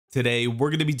Today we're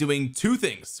going to be doing two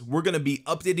things. We're going to be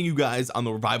updating you guys on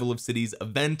the Revival of Cities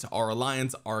event, our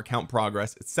alliance, our account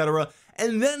progress, etc.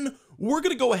 And then we're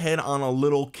going to go ahead on a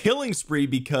little killing spree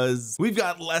because we've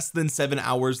got less than 7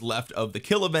 hours left of the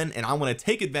kill event, and I want to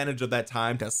take advantage of that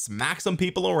time to smack some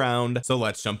people around. So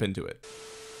let's jump into it.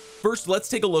 First, let's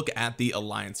take a look at the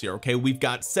alliance here. Okay, we've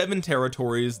got 7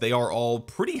 territories. They are all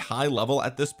pretty high level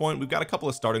at this point. We've got a couple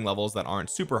of starting levels that aren't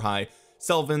super high.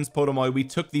 Selvins, Potomoy, we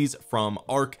took these from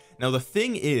Arc. Now the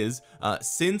thing is,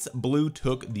 since Blue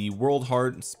took the World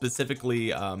Heart, specifically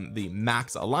the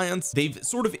Max Alliance, they've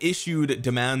sort of issued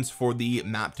demands for the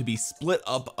map to be split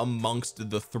up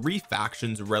amongst the 3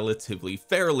 factions relatively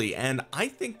fairly, and I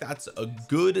think that's a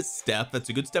good step. That's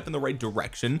a good step in the right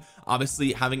direction.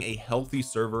 Obviously having a healthy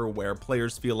server where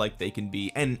players feel like they can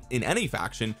be, and in any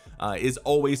faction, is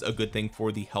always a good thing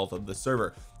for the health of the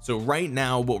server. So right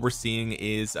now what we're seeing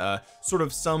is sort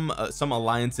of some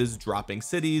alliances dropping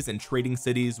cities and trading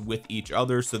cities with each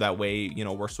other, so that way, you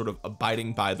know, we're sort of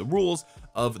abiding by the rules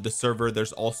of the server.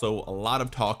 There's also a lot of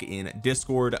talk in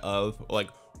Discord of like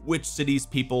which cities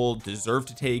people deserve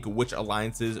to take, which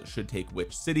alliances should take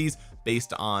which cities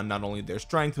based on not only their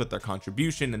strength but their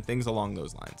contribution and things along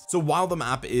those lines. So while the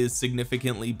map is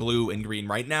significantly blue and green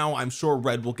right now, I'm sure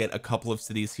red will get a couple of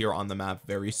cities here on the map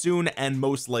very soon, and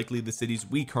most likely the cities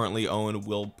we currently own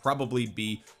will probably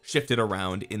be shifted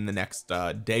around in the next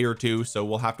day or two. So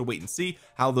we'll have to wait and see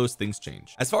how those things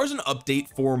change. As far as an update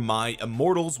for my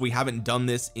immortals, we haven't done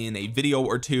this in a video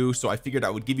or two, so I figured I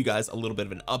would give you guys a little bit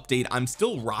of an update. I'm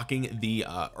still rocking the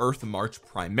Earth March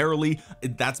primarily.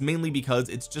 That's mainly because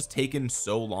it's just taken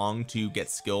so long to get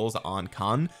skills on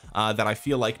Khan that I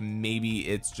feel like maybe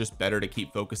it's just better to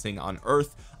keep focusing on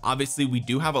Earth. Obviously we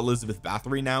do have Elizabeth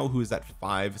Bathory now, who is at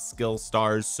 5 skill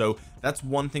stars, so that's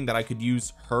one thing that I could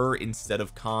use her instead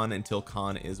of Khan until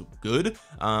Khan is good.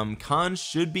 Khan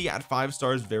should be at 5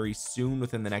 stars very soon,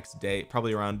 within the next day,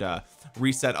 probably around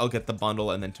reset. I'll get the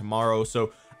bundle and then tomorrow,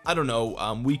 so I don't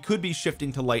know, we could be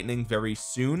shifting to lightning very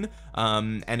soon,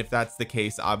 and if that's the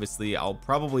case, obviously I'll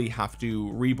probably have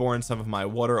to reborn some of my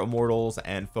water immortals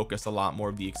and focus a lot more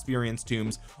of the experience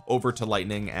tombs over to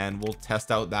lightning, and we'll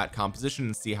test out that composition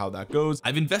and see how that goes.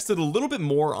 I've invested a little bit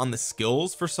more on the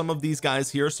skills for some of these guys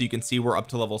here, so you can see we're up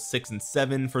to level 6 and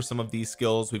 7 for some of these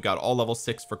skills. We've got all level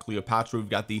 6 for Cleopatra. We've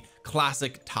got the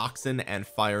classic Toxin and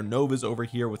Fire Novas over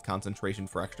here with concentration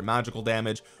for extra magical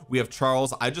damage. We have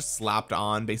Charles. I just slapped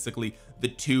on basically the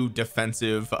 2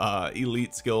 defensive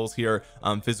elite skills here,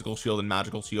 physical shield and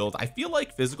magical shield. I feel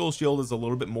like physical shield is a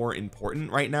little bit more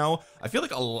important right now. I feel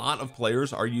like a lot of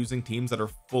players are using teams that are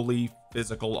fully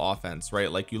physical offense,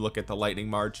 right? Like you look at the lightning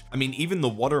march, I mean even the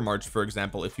water march, for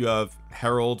example, if you have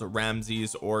Harold,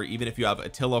 Ramses, or even if you have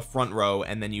Attila front row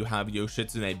and then you have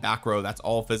Yoshitsune back row, that's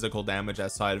all physical damage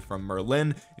aside from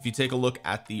Merlin. If you take a look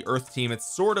at the Earth team, it's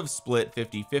sort of split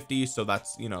 50-50, so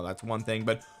that's, you know, that's one thing.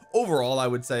 But overall I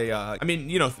would say I mean,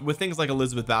 you know, with things like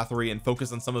Elizabeth Bathory and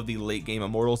focus on some of the late game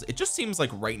immortals, it just seems like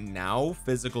right now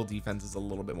physical defense is a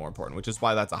little bit more important, which is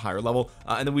why that's a higher level.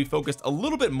 And then we focused a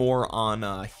little bit more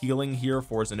on healing here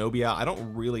for Zenobia. I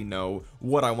don't really know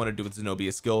what I want to do with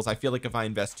Zenobia's skills. I feel like if I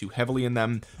invest too heavily in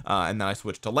them and then I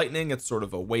switch to lightning, it's sort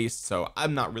of a waste, so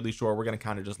I'm not really sure. We're going to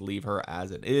kind of just leave her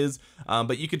as it is.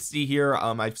 But you could see here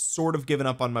I've sort of given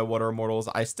up on my water immortals.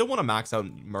 I still want to max out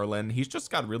Merlin. He's just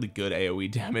got really good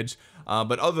AoE damage.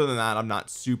 But other than that, I'm not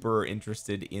super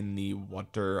interested in the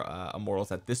water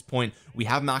immortals at this point. We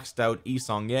have maxed out Yi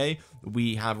Seong-Ye.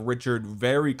 We have Richard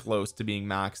very close to being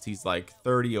maxed. He's like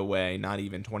 30 away, not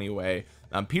even 20 away.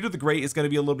 Peter the Great is going to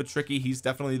be a little bit tricky. He's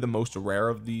definitely the most rare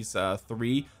of these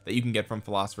 3 that you can get from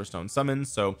Philosopher's Stone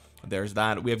summons, so there's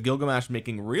that. We have Gilgamesh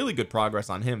making really good progress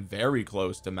on him, very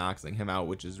close to maxing him out,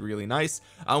 which is really nice.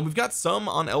 We've got some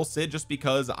on El Cid just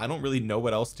because I don't really know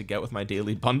what else to get with my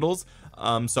daily bundles,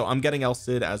 so I'm getting El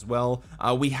Cid as well.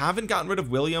 We haven't gotten rid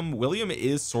of William. William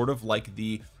is sort of like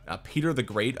the Peter the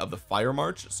Great of the Fire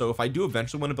March, so if I do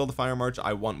eventually want to build a Fire March,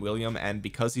 I want William, and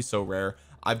because he's so rare,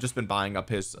 I've just been buying up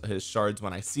his shards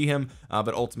when I see him,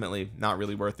 but ultimately not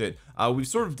really worth it. We've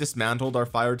sort of dismantled our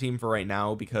fire team for right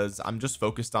now because I'm just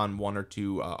focused on 1 or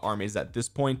 2 armies at this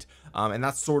point, and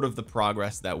that's sort of the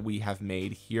progress that we have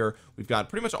made here. We've got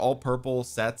pretty much all purple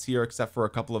sets here except for a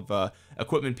couple of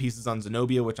equipment pieces on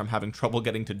Zenobia, which I'm having trouble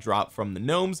getting to drop from the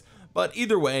gnomes. But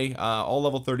either way, all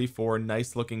level 34,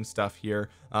 nice looking stuff here.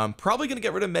 Probably gonna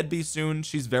get rid of Medbee soon.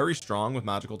 She's very strong with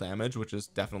magical damage, which is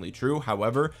definitely true.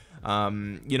 However,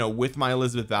 you know, with my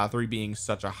Elizabeth Bathory being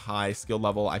such a high skill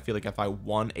level, I feel like if I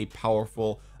want a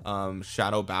powerful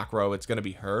shadow back row, it's gonna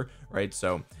be her, right?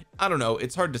 So I don't know,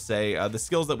 it's hard to say. The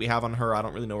skills that we have on her, I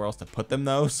don't really know where else to put them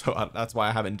though, so that's why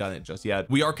I haven't done it just yet.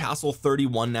 We are castle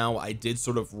 31 now. I did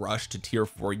sort of rush to tier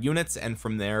 4 units, and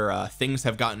from there things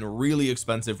have gotten really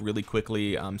expensive really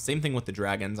quickly. Same thing with the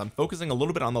dragons. I'm focusing a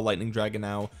little bit on the lightning dragon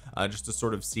now, just to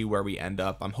sort of see where we end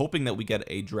up. I'm hoping that we get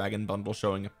a dragon bundle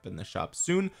showing up in the shop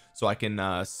soon, so I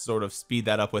can sort of speed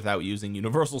that up without using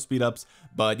universal speed ups.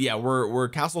 But yeah, we're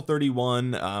castle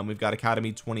 31. We've got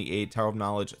academy 28, tower of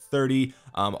knowledge 30.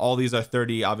 All these are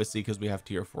 30 obviously because we have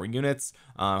tier 4 units,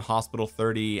 hospital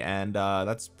 30, and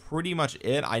that's pretty much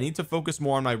it. I need to focus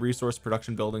more on my resource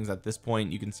production buildings at this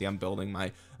point. You can see I'm building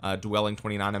my dwelling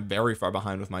 29. I'm very far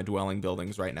behind with my dwelling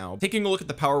buildings right now. Taking a look at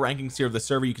the power rankings here of the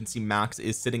server, you can see Max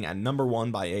is sitting at number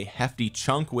 1 by a hefty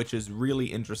chunk, which is really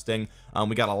interesting.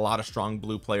 We got a lot of strong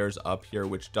blue players up here,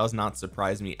 which does not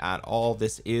surprise me at all.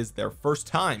 This is their first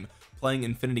time playing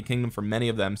Infinity Kingdom for many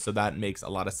of them, so that makes a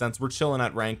lot of sense. We're chilling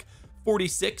at rank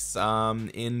 46.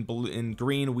 In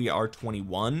green we are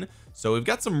 21, so we've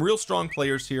got some real strong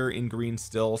players here in green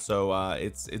still, so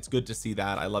it's good to see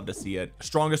that. I love to see it.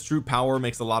 Strongest troop power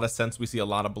makes a lot of sense. We see a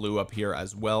lot of blue up here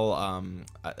as well.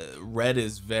 Red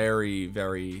is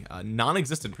very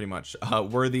non-existent pretty much.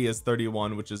 Worthy is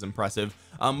 31, which is impressive.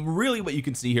 Really what you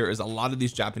can see here is a lot of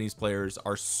these Japanese players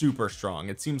are super strong.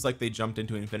 It seems like they jumped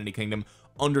into Infinity Kingdom,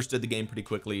 understood the game pretty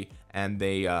quickly, and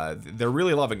they're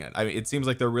really loving it. I mean, it seems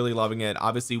like they're really loving it.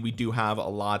 Obviously we do have a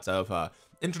lot of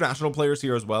international players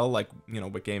here as well, like, you know,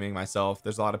 with gaming myself.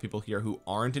 There's a lot of people here who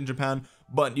aren't in Japan,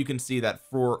 but you can see that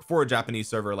for a Japanese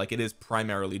server, like, it is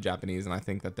primarily Japanese, and I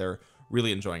think that they're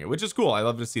really enjoying it, which is cool. I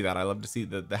love to see that. I love to see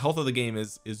that the health of the game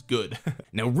is good.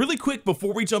 Now really quick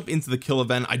before we jump into the kill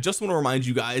event, I just want to remind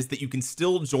you guys that you can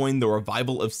still join the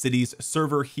Revival of Cities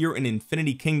server here in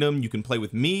Infinity Kingdom. You can play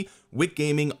with me, with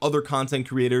gaming, other content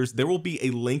creators. There will be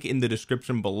a link in the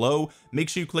description below. Make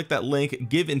sure you click that link,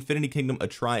 give Infinity Kingdom a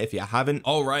try if you haven't.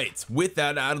 All right, with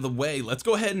that out of the way, let's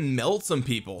go ahead and meld some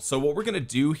people. So what we're gonna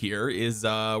do here is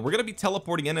we're gonna be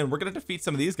teleporting in, and we're gonna defeat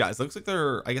some of these guys. Looks like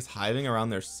they're, I guess, hiving around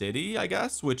their city, I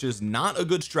guess, which is not a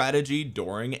good strategy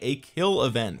during a kill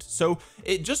event. So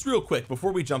it just real quick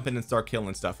before we jump in and start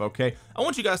killing stuff, okay, I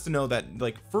want you guys to know that,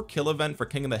 like, for kill event for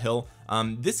King of the Hill,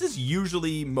 this is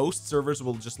usually, most servers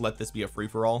will just let this be a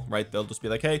free-for-all, right? They'll just be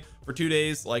like, hey, for 2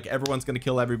 days, like, everyone's gonna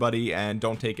kill everybody, and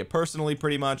don't take it personally,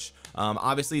 pretty much.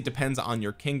 Obviously it depends on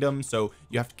your kingdom, so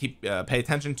you have to keep pay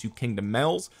attention to kingdom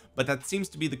males, but that seems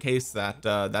to be the case that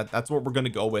that's what we're going to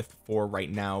go with for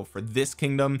right now for this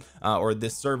kingdom or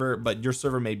this server, but your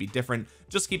server may be different.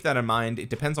 Just keep that in mind. It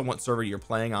depends on what server you're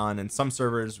playing on, and some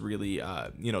servers really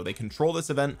you know, they control this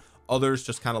event, others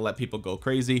just kind of let people go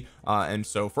crazy, and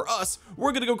so for us,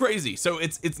 we're gonna go crazy. So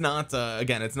it's not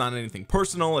again, it's not anything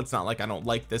personal. It's not like I don't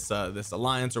like this this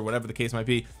alliance or whatever the case might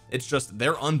be. It's just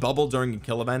they're unbubbled during a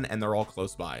kill event, and they're all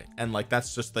close by, and like,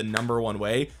 that's just the #1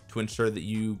 way to ensure that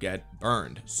you get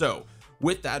burned. So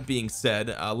with that being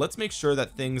said, let's make sure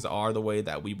that things are the way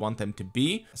that we want them to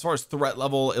be. As far as threat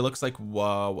level, it looks like,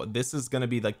 whoa, this is going to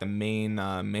be like the main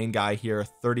guy here.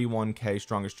 31k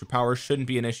strongest true power shouldn't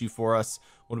be an issue for us.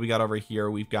 What do we got over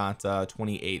here? We've got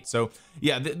 28. So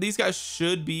yeah, these guys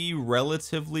should be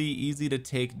relatively easy to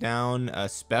take down,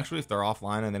 especially if they're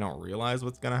offline and they don't realize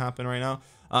what's going to happen right now.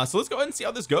 So let's go ahead and see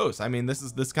how this goes. I mean, this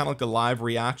is kind of like a live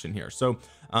reaction here. So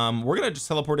we're gonna just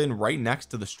teleport in right next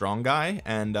to the strong guy,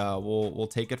 and we'll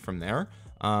take it from there.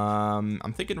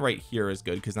 I'm thinking right here is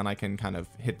good, because then I can kind of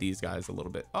hit these guys a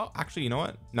little bit. Oh, actually, you know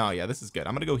what? No, yeah, this is good.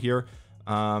 I'm gonna go here.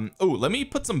 Oh, let me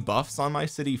put some buffs on my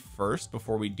city first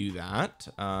before we do that.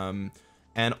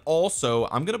 And also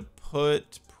I'm gonna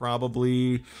put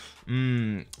probably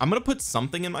I'm gonna put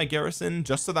something in my garrison,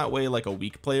 just so that way, like, a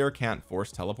weak player can't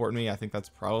force teleport me. I think that's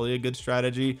probably a good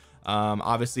strategy.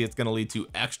 Obviously it's gonna lead to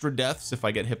extra deaths if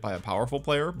I get hit by a powerful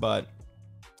player, but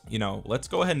you know, let's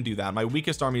go ahead and do that. My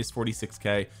weakest army is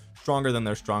 46k, stronger than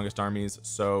their strongest armies,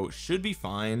 so should be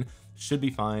fine.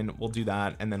 We'll do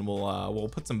that, and then we'll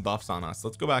put some buffs on us.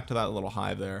 Let's go back to that little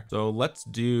hive there. So let's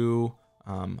do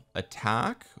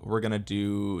attack, we're gonna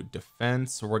do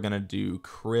defense, we're gonna do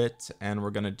crit, and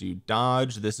we're gonna do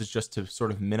dodge. This is just to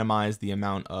sort of minimize the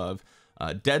amount of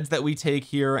deads that we take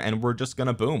here, and we're just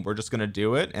gonna boom, we're just gonna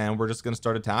do it, and we're just gonna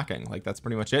start attacking. Like, that's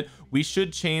pretty much it. We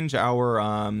should change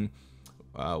our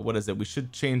what is it, we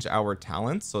should change our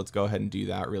talents, so let's go ahead and do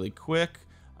that really quick.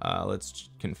 Let's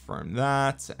confirm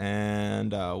that,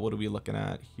 and what are we looking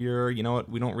at here? You know what,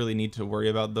 we don't really need to worry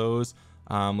about those.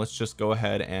 Let's just go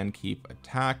ahead and keep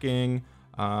attacking.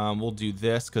 We'll do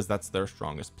this because that's their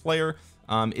strongest player.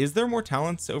 Is there more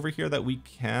talents over here that we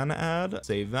can add?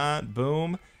 Save that.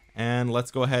 Boom. And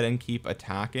let's go ahead and keep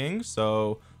attacking.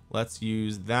 So let's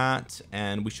use that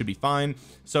and we should be fine.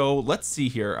 So let's see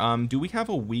here. Do we have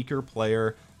a weaker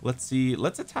player? Let's see.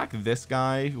 Let's attack this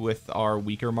guy with our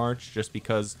weaker march just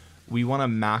because we want to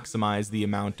maximize the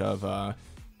amount of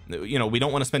you know, we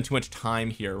don't want to spend too much time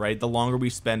here, right? The longer we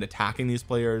spend attacking these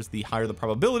players, the higher the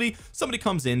probability somebody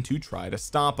comes in to try to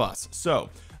stop us. So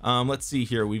let's see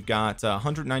here. We've got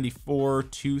 194,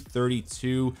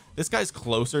 232. This guy's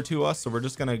closer to us, so we're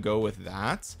just gonna go with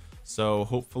that. So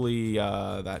hopefully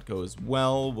that goes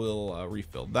well. We'll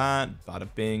refill that. Bada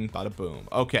bing, bada boom.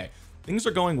 Okay, things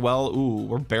are going well. Ooh,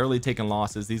 we're barely taking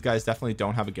losses. These guys definitely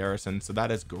don't have a garrison, so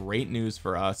that is great news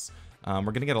for us.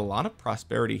 We're gonna get a lot of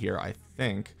prosperity here, I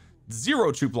think.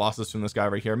 0 troop losses from this guy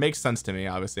right here. Makes sense to me.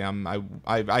 Obviously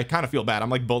I kind of feel bad. I'm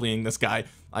like bullying this guy.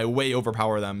 I way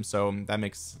overpower them, so that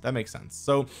makes sense.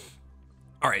 So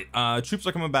all right, troops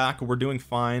are coming back. We're doing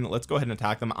fine. Let's go ahead and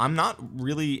attack them. I'm not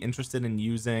really interested in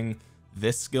using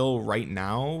this skill right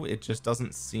now. It just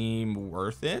doesn't seem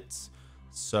worth it.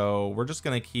 So we're just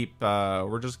gonna keep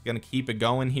it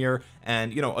going here.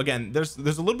 And you know, again, there's a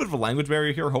little bit of a language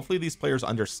barrier here. Hopefully these players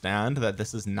understand that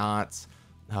this is not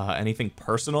anything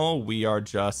personal. We're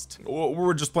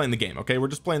just playing the game. Okay, we're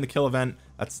just playing the kill event.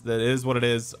 That is what it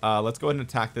is. Let's go ahead and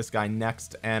attack this guy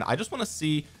next. And I just want to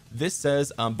see, this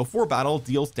says before battle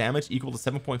deals damage equal to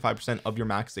 7.5% of your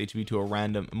max HP to a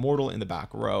random immortal in the back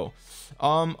row. You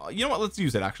know what, let's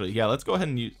use it actually. Yeah, let's go ahead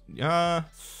and use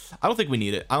I don't think we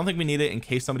need it. I don't think we need it in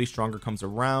case somebody stronger comes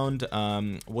around.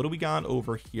 What do we got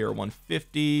over here?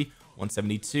 150,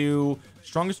 172.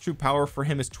 Strongest troop power for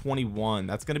him is 21.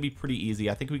 That's going to be pretty easy.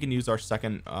 I think we can use our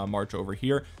second march over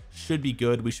here. Should be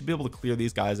good. We should be able to clear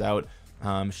these guys out.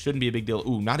 Shouldn't be a big deal.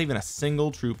 Ooh, not even a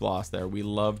single troop loss there. We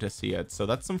love to see it. So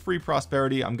that's some free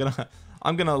prosperity. I'm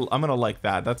gonna like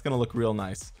that. That's gonna look real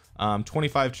nice.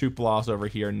 25 troop loss over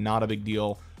here, not a big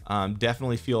deal.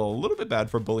 Definitely feel a little bit bad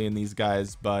for bullying these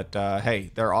guys, but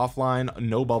hey, they're offline,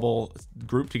 no bubble,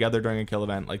 grouped together during a kill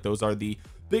event. Like, those are the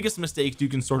biggest mistakes you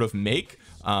can sort of make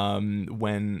when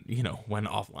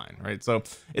offline, right? So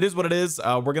it is what it is.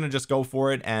 We're gonna just go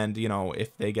for it, and you know,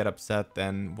 if they get upset,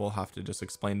 then we'll have to just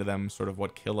explain to them sort of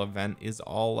what kill event is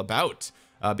all about,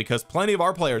 because plenty of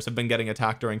our players have been getting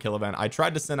attacked during kill event. I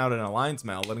tried to send out an alliance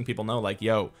mail letting people know, like,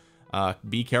 yo,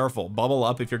 be careful, bubble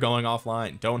up if you're going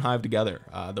offline, don't hive together,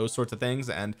 those sorts of things.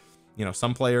 And you know,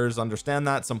 some players understand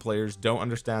that, some players don't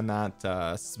understand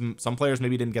that. Some players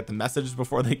maybe didn't get the message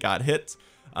before they got hit,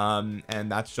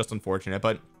 and that's just unfortunate.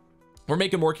 But we're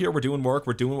making work here. We're doing work.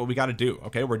 We're doing what we got to do.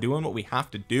 Okay, we're doing what we have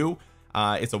to do.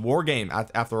 It's a war game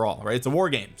after all, right? It's a war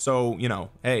game, so you know,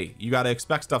 hey, you got to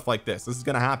expect stuff like this. This is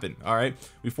gonna happen. All right,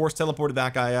 we force teleported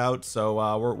that guy out,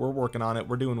 so we're working on it.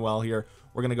 We're doing well here.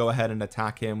 We're gonna go ahead and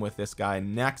attack him with this guy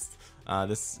next.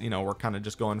 This, you know, we're kind of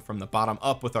just going from the bottom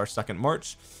up with our second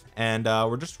march, and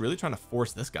we're just really trying to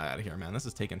force this guy out of here, man. This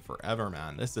is taking forever,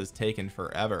 man. This is taking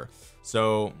forever.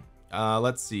 So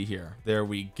let's see here. There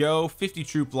we go. 50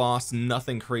 troop loss.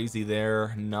 Nothing crazy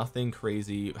there. Nothing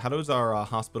crazy. How does our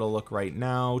hospital look right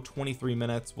now? 23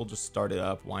 minutes. We'll just start it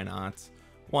up. Why not?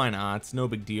 Why not? No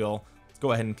big deal. Let's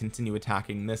go ahead and continue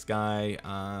attacking this guy.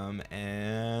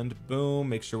 And boom.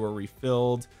 Make sure we're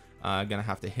refilled. Gonna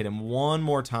have to hit him one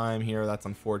more time here. That's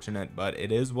unfortunate, but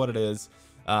it is what it is.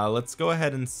 Let's go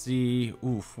ahead and see.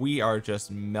 Oof, we are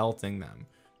just melting them.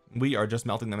 We are just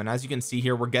melting them. And as you can see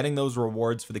here, we're getting those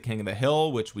rewards for the King of the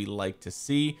Hill, which we like to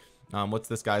see. What's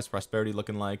this guy's prosperity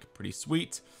looking like? Pretty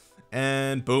sweet.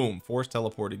 And boom, force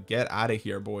teleported. Get out of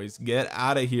here, boys. Get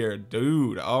out of here,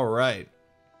 dude. All right,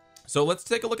 so let's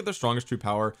take a look at their strongest troop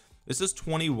power. This is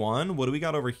 21. What do we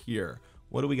got over here?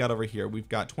 What do we got over here? We've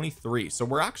got 23. So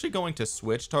we're actually going to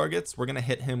switch targets. We're going to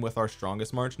hit him with our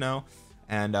strongest march now,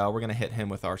 and we're going to hit him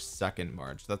with our second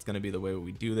march. That's going to be the way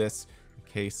we do this,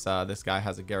 in case this guy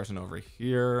has a garrison over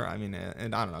here. I mean,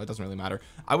 and I don't know, it doesn't really matter.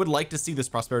 I would like to see this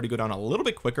prosperity go down a little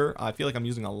bit quicker. I feel like I'm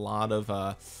using a lot of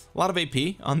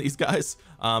AP on these guys,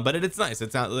 but it's nice.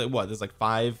 It's not what, there's like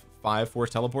five force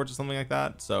teleports or something like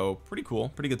that. So pretty cool,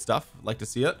 pretty good stuff. Like to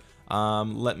see it.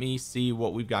 Let me see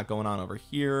what we've got going on over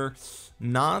here.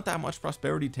 Not that much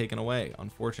prosperity taken away,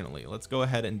 unfortunately. Let's go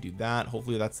ahead and do that.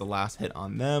 Hopefully that's the last hit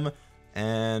on them,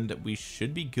 and we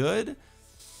should be good.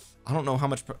 I don't know how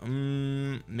much,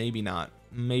 maybe not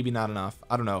enough.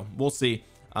 I don't know, we'll see.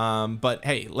 But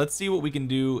hey, let's see what we can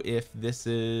do if this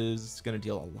is gonna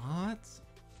deal a lot.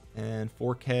 And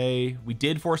 4k, we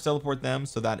did force teleport them,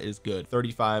 so that is good.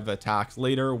 35 attacks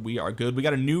later, we are good. We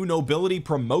got a new nobility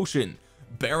promotion.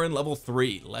 Baron level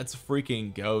 3. Let's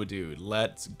freaking go, dude.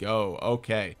 Let's go.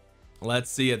 Okay,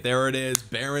 let's see it. There it is,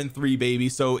 Baron 3, baby.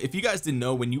 So if you guys didn't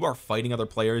know, when you are fighting other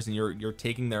players and you're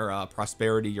taking their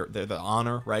prosperity, the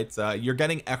honor, right, you're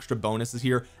getting extra bonuses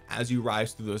here as you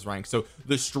rise through those ranks. So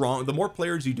the more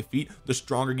players you defeat, the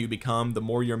stronger you become, the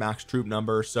more your max troop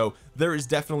number. So there is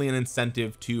definitely an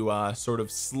incentive to sort of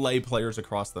slay players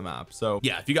across the map. So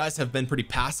yeah, if you guys have been pretty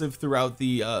passive throughout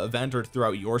the event or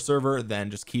throughout your server, then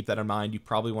just keep that in mind. You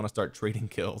probably want to start trading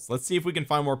kills. Let's see if we can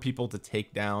find more people to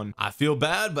take down. I feel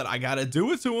bad, but I gotta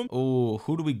do it to him. Oh,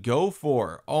 who do we go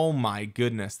for? Oh my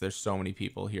goodness, there's so many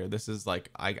people here. This is like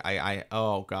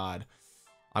oh god,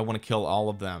 I want to kill all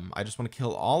of them. I just want to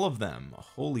kill all of them.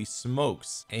 Holy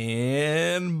smokes.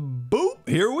 And boop,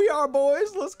 here we are,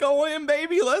 boys. Let's go in,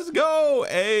 baby. Let's go.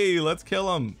 Hey, let's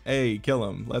kill him. Hey, kill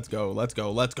him. Let's go. Let's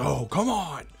go. Let's go. Come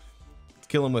on. Let's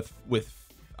kill him with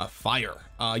a fire.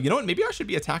 You know what, maybe I should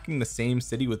be attacking the same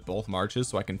city with both marches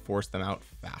so I can force them out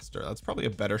faster. That's probably a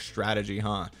better strategy,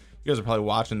 huh? You guys are probably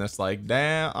watching this like,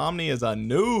 damn, Omni is a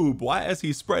noob. Why is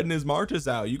he spreading his marches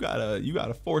out? You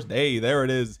gotta force. Hey, there it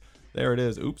is. There it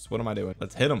is. Oops, what am I doing?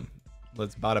 Let's hit him.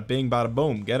 Let's bada bing bada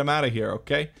boom, get him out of here.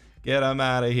 Okay, get him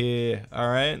out of here. All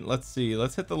right, let's see,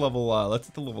 let's hit the level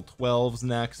 12s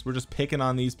next. We're just picking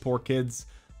on these poor kids,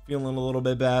 feeling a little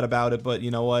bit bad about it, but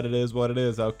you know what, it is what it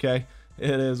is. Okay,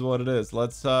 it is what it is.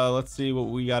 Let's see what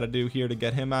we got to do here to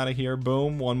get him out of here.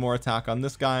 Boom, one more attack on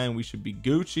this guy and we should be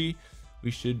Gucci.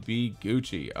 We should be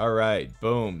Gucci. All right,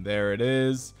 boom, there it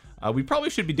is. We probably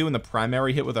should be doing the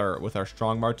primary hit with our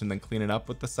strong march and then clean it up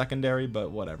with the secondary, but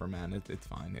whatever, man. It's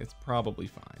fine. It's probably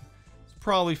fine. It's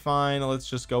probably fine. Let's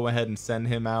just go ahead and send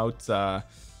him out,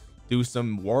 do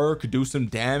some work, do some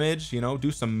damage, you know,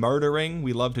 do some murdering.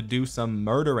 We love to do some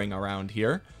murdering around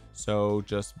here. So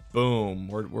just boom,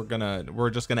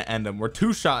 we're just gonna end them. We're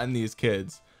two-shotting these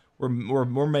kids.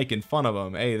 We're making fun of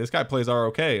them. Hey, this guy plays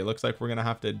ROK. It looks like we're gonna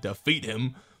have to defeat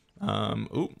him.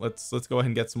 Let's go ahead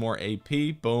and get some more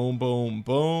AP. Boom, boom,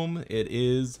 boom. It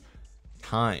is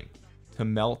time to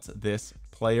melt this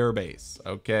player base.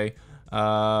 Okay,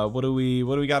 what do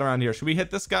we got around here? Should we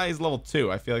hit this guy? He's level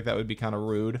 2. I feel like that would be kind of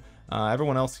rude.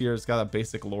 Everyone else here has got a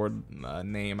basic lord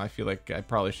name. I feel like I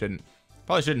probably shouldn't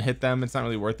hit them. It's not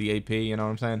really worth the AP, you know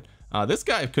what I'm saying? This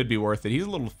guy could be worth it. He's a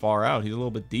little far out. He's a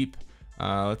little bit deep.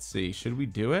 Let's see, should we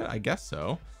do it? I guess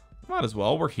so. Might as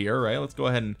well. We're here, right? Let's go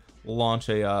ahead and launch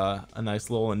a nice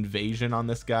little invasion on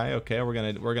this guy. Okay, we're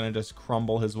gonna just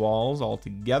crumble his walls all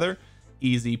together.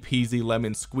 Easy peasy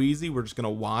lemon squeezy. We're just gonna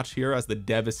watch here as the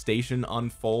devastation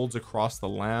unfolds across the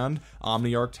land.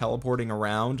 Omniarch teleporting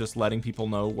around, just letting people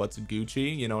know what's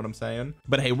Gucci, you know what I'm saying?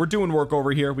 But hey, we're doing work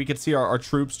over here. We could see our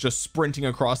troops just sprinting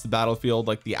across the battlefield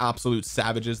like the absolute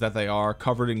savages that they are,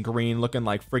 covered in green, looking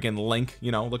like freaking Link,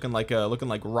 you know, looking like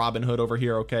Robin Hood over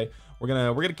here. Okay, we're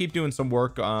gonna keep doing some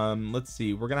work. Let's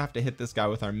see, we're gonna have to hit this guy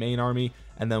with our main army,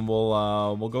 and then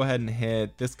we'll go ahead and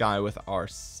hit this guy with our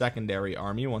secondary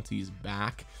army once he's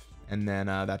back, and then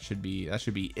that should be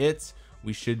it.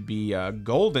 We should be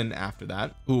golden after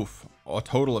that. Oof, a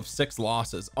total of 6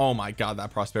 losses. Oh my god, that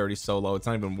prosperity is so low, it's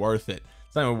not even worth it.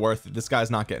 It's not even worth it. This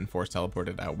guy's not getting force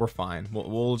teleported out. We're fine.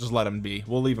 We'll just let him be.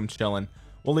 We'll leave him chilling.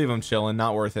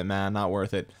 Not worth it, man, not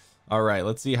worth it. All right,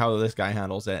 let's see how this guy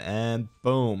handles it. And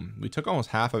boom, we took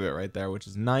almost half of it right there, which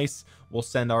is nice. We'll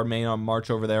send our main march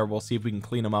over there. We'll see if we can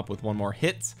clean him up with one more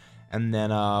hit, and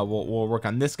then we'll work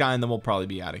on this guy, and then we'll probably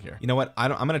be out of here. You know what,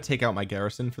 I'm gonna take out my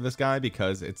garrison for this guy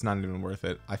because it's not even worth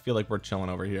it. I feel like we're chilling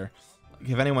over here.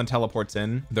 If anyone teleports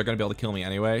in, they're gonna be able to kill me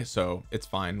anyway, so it's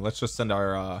fine. Let's just send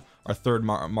our third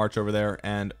march over there.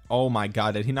 And oh my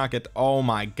god, did he not get? Oh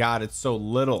my god, it's so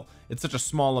little. It's such a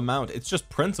small amount. It's just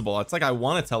principle. It's like I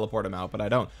want to teleport him out, but I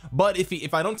don't. But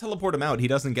if I don't teleport him out, he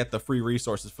doesn't get the free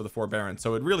resources for the 4 barons.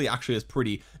 So it really actually is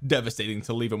pretty devastating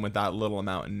to leave him with that little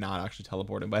amount and not actually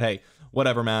teleport him. But hey,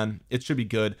 whatever, man. It should be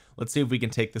good. Let's see if we can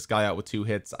take this guy out with 2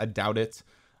 hits. I doubt it.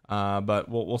 But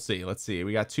we'll see. Let's see.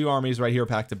 We got 2 armies right here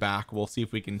back to back. We'll see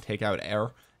if we can take out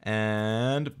air.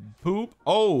 And poop.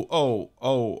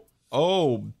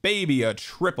 Oh baby, a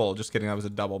triple. Just kidding, that was a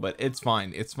double, but it's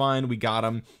fine. We got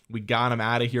him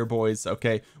out of here, boys.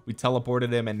 Okay, we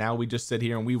teleported him, and now we just sit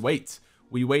here and we wait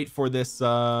for this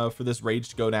rage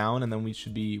to go down, and then we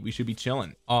should be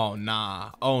chilling. Oh nah,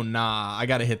 I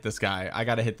gotta hit this guy.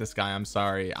 I'm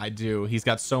sorry, I do. He's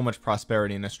got so much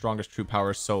prosperity and his strongest troop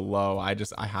power is so low. I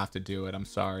have to do it. I'm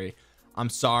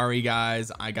sorry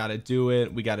guys, I gotta do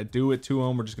it. We gotta do it to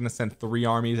him. We're just gonna send 3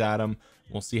 armies at him.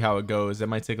 We'll see how it goes. It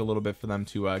might take a little bit for them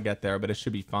to get there, but it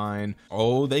should be fine.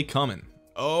 Oh, they coming.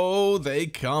 Oh, they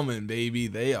coming, baby.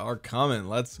 They are coming.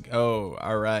 Let's go.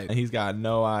 All right. He's got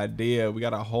no idea. We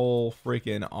got a whole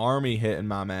freaking army hitting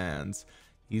my mans.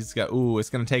 He's got, ooh, it's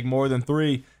gonna take more than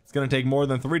 3. It's gonna take more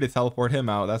than 3 to teleport him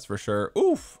out, that's for sure.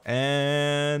 Oof.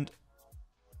 And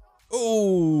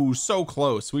oh, so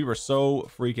close. We were so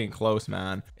freaking close,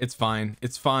 man. It's fine.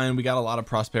 It's fine. We got a lot of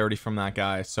prosperity from that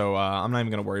guy, so I'm not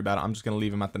even gonna worry about it. I'm just gonna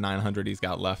leave him at the 900 he's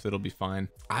got left. It'll be fine.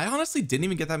 I honestly didn't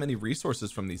even get that many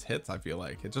resources from these hits. I feel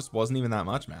like it just wasn't even that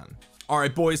much, man. All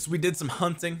right, boys, we did some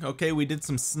hunting. Okay, we did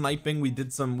some sniping, we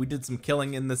did some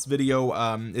killing in this video.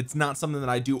 It's not something that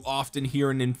I do often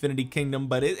here in Infinity Kingdom,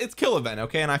 but it's kill event.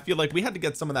 Okay, and I feel like we had to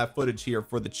get some of that footage here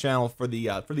for the channel, for the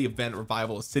event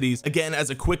Revival of Cities. Again, as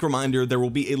a quick reminder, there will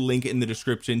be a link in the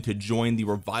description to join the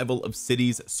Revival of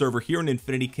Cities server here in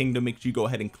Infinity Kingdom. Make sure you go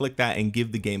ahead and click that and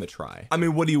give the game a try. I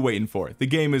mean, what are you waiting for? The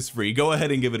game is free. Go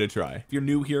ahead and give it a try. If you're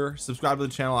new here, subscribe to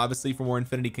the channel, obviously, for more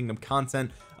Infinity Kingdom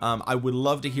content. I would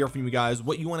love to hear from you guys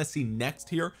what you want to see next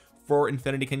here for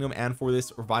Infinity Kingdom and for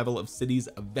this Revival of Cities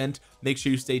event. Make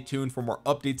sure you stay tuned for more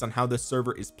updates on how this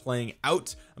server is playing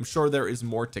out. I'm sure there is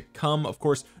more to come. Of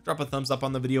course, drop a thumbs up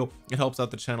on the video. It helps out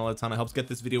the channel a ton. It helps get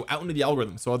this video out into the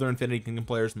algorithm so other Infinity Kingdom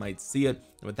players might see it.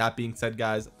 And with that being said,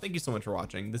 guys, thank you so much for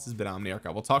watching. This has been Omniarch.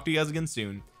 I will talk to you guys again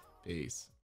soon. Peace.